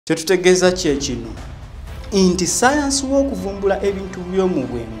Kyetutegeeza kye kino nti sayansi w'okuvumbula ebintu by'omu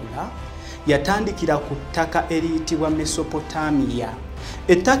bwengula yatandikira ku ttaka eriyitibwa Mesopotamia.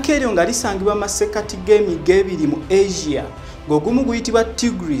 Ettaka eryo nga lisangibwa masekati g'emiga ebiri mu Asia, ng'ogumu guyitibwa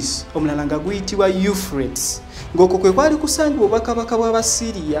Tigris, omulala nga guyitibwa Euphrates, ng'okwo kwe kwali kusangibwa obwakabaka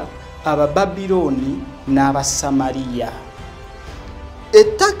bw'Abasiriya, Abababilooni n'Abasamaliya.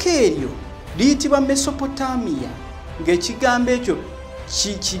 Ettaka eryo liyitibwa Mesopotamia, ng'ekigambo ekyo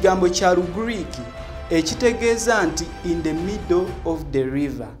kigambo kya Lugiriki ekitegeeza nti in the middle of the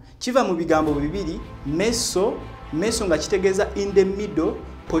river. Kiva mu bigambo bibiri, meso nga kitegeeza in the middle,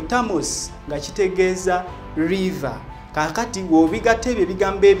 potamos nga kitegeeza river. Kakati w'obigatta ebyo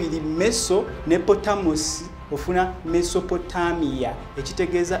ebigambo ebiri meso ne potamos ofuna Mesopotamia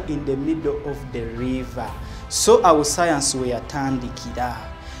ekitegeeza in the middle of the river. So awo science we yatandikira.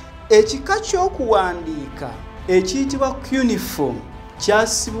 Ekika ky'okuwandiika ekiyitibwa cuneiform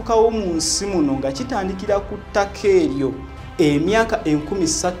kyasibukawo mu nsi muno nga kitandikira ku ttaka eryo emyaka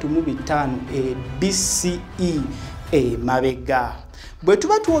 35 BCE emabega. Bwe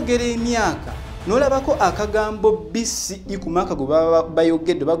tuba twogera emyaka n'olabako akagambo BCE ku mwaka gwe baba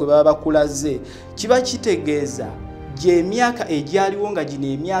bayogedde oba gwe baba bakulaze, kiba kitegeeza gy'emyaka egyaliwo nga gino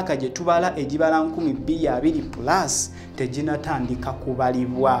emyaka gye tubala egibala 2020 plus teginatandika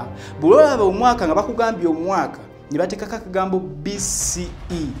kubalibwa. Bwe olaba omwaka nga bakugambye omwaka ne bateekako akagambo BCE,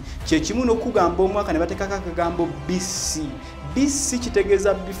 kye kimu n'okugamba omwaka ne bateekako akagambo BC. BC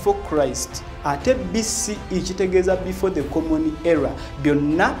kitegeeza before Christ, ate BCE kitegeeza before the common era.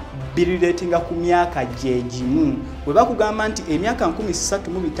 Byonna biriretinga ku myaka gye gimu. Bwe bakugamba nti emyaka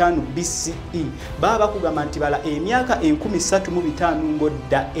 35 BCE, baba bakugamba nti bala emyaka 35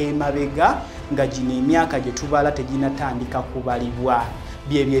 ng'odda emabega nga gino emyaka gye tubala teginatandika kubalibwa.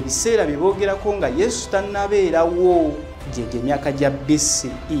 Byebyo ebiseera bye boogerako nga Yesu tannabeerawo, gyegyo emyaka gya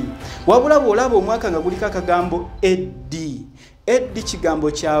BCE. Wabula bw'olaba omwaka nga guliko akagambo AD. AD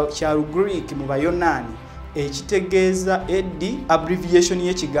kigambo kya Lugiriki mu Bayonaani ekitegeeza AD abbreviation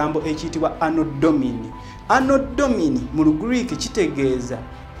y'ekigambo ekiyitibwa Anno Domini. Anno Domini mu Lugiriki kitegeeza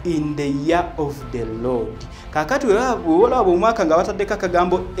in the year of the Lord. Kakati olaba omwaka nga bataddeko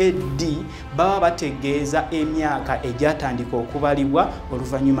akagambo AD baba bategeeza emyaka egyatandika okubalibwa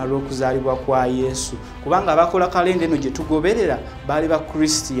oluvannyuma lw'okuzaalibwa kwa Yesu, kubanga abakola kalenda eno gye tugoberera baali ba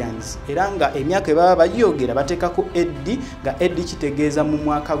Christians, era nga emyaka baba bagiyogera bateekako AD, nga AD kitegeeza mu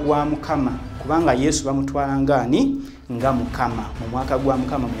mwaka gwa Mukama, kubanga Yesu bamutwala ngani nga Mukama. Mu mwaka gwa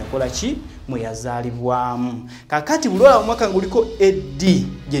Mukama muyakola ki? Mweyazaalibwamu. Kakati bulwala omwaka nguliko AD,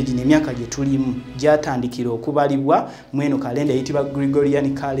 gye gino emyaka gye tulimu gyatandikira okubalibwa mweno kalenda eyitibwa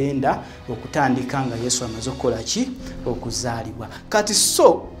Gregorian calendar, okutandika nga Yesu amaze okukola ki? Okuzaalibwa. Kati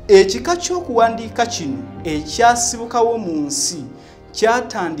so ekika ky'okuwandiika kino ekyasibukawo mu nsi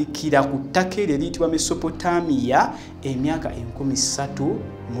kyatandikira ku ttaka eryo eriyitibwa Mesopotamia emyaka 35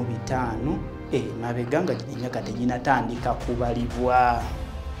 emabega nga gino emyaka teginatandika kubalibwa.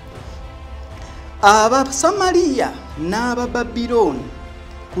 Abasamaliya n'Abababilooni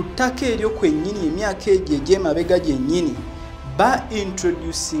ku ttaka eryo kwennyini emyaka egyo egy'emabega gyennyini ba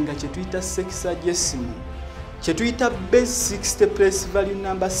introducinga kye tuyita sexagesimal, kye tuyita base 60 place value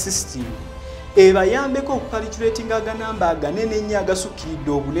number system, ebayambeko okukalculatinga aganamba aganene ennyo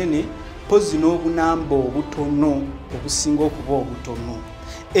agasukkiridde obunene pozi n'obunamba obutono obusinga okuba obutono.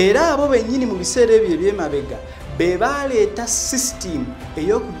 Era abo bennyini mu biseera ebyo eby'emabega be baleeta system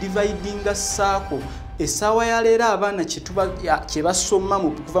ey'okudividinga saako. Essaawa ya leero abaana kye basoma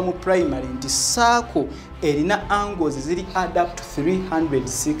kuva mu primary nti saako erina angles ziri add up to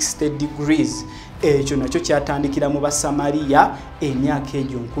 360 degrees. Ekyo nakyo kyatandikira mu Basamaliya emyaka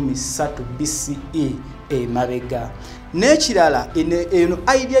egyo 3000 BCE emabega. N'ekirala eno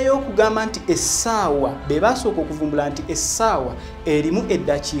idea y'okugamba nti essaawa be basooka okuvumbula nti essaawa erimu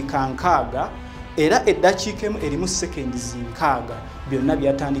eddakiika 6 era eddakiika emu erimu seconds 6. Byonna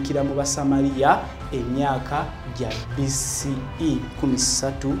byatandikira mu Basamaliya emyaka gya BCE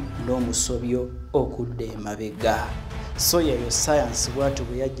 13 n'omusobyo okudda emabega. So yeyo science bwatyo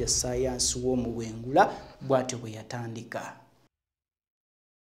bwe yajja, science w'omu bwengula bwatyo bwe yatandika.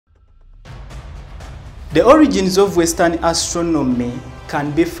 The origins of Western astronomy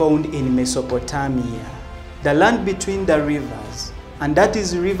can be found in Mesopotamia, the land between the rivers, and that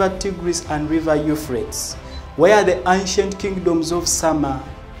is River Tigris and River Euphrates, where the ancient kingdoms of Sumer,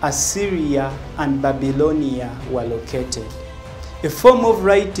 Assyria, and Babylonia were located. A form of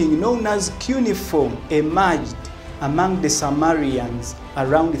writing known as cuneiform emerged among the Sumerians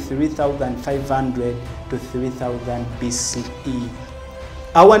around 3500 to 3000 BCE.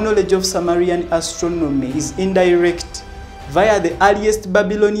 Our knowledge of Sumerian astronomy is indirect. via the earliest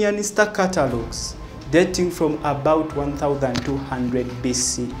Babylonian star catalogues dating from about 1200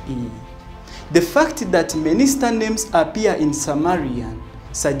 BCE. The fact that many star names appear in Sumerian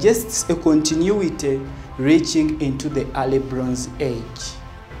suggests a continuity reaching into the early Bronze Age.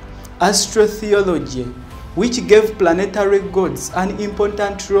 Astrotheology, which gave planetary gods an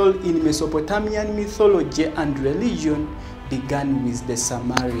important role in Mesopotamian mythology and religion, began with the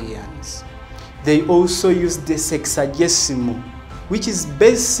Sumerians. They also used the sexagesimal, which is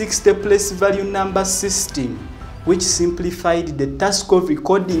base 60 place value number system, which simplified the task of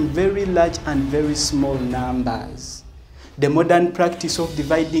recording very large and very small numbers. The modern practice of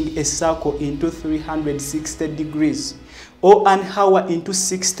dividing a circle into 360 degrees or an hour into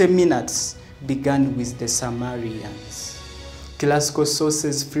 60 minutes began with the Sumerians. Classical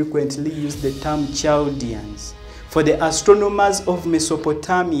sources frequently use the term Chaldeans for the astronomers of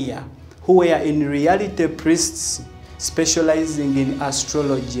Mesopotamia, who were in reality priests specializing in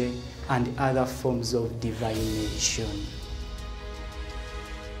astrology and other forms of divination.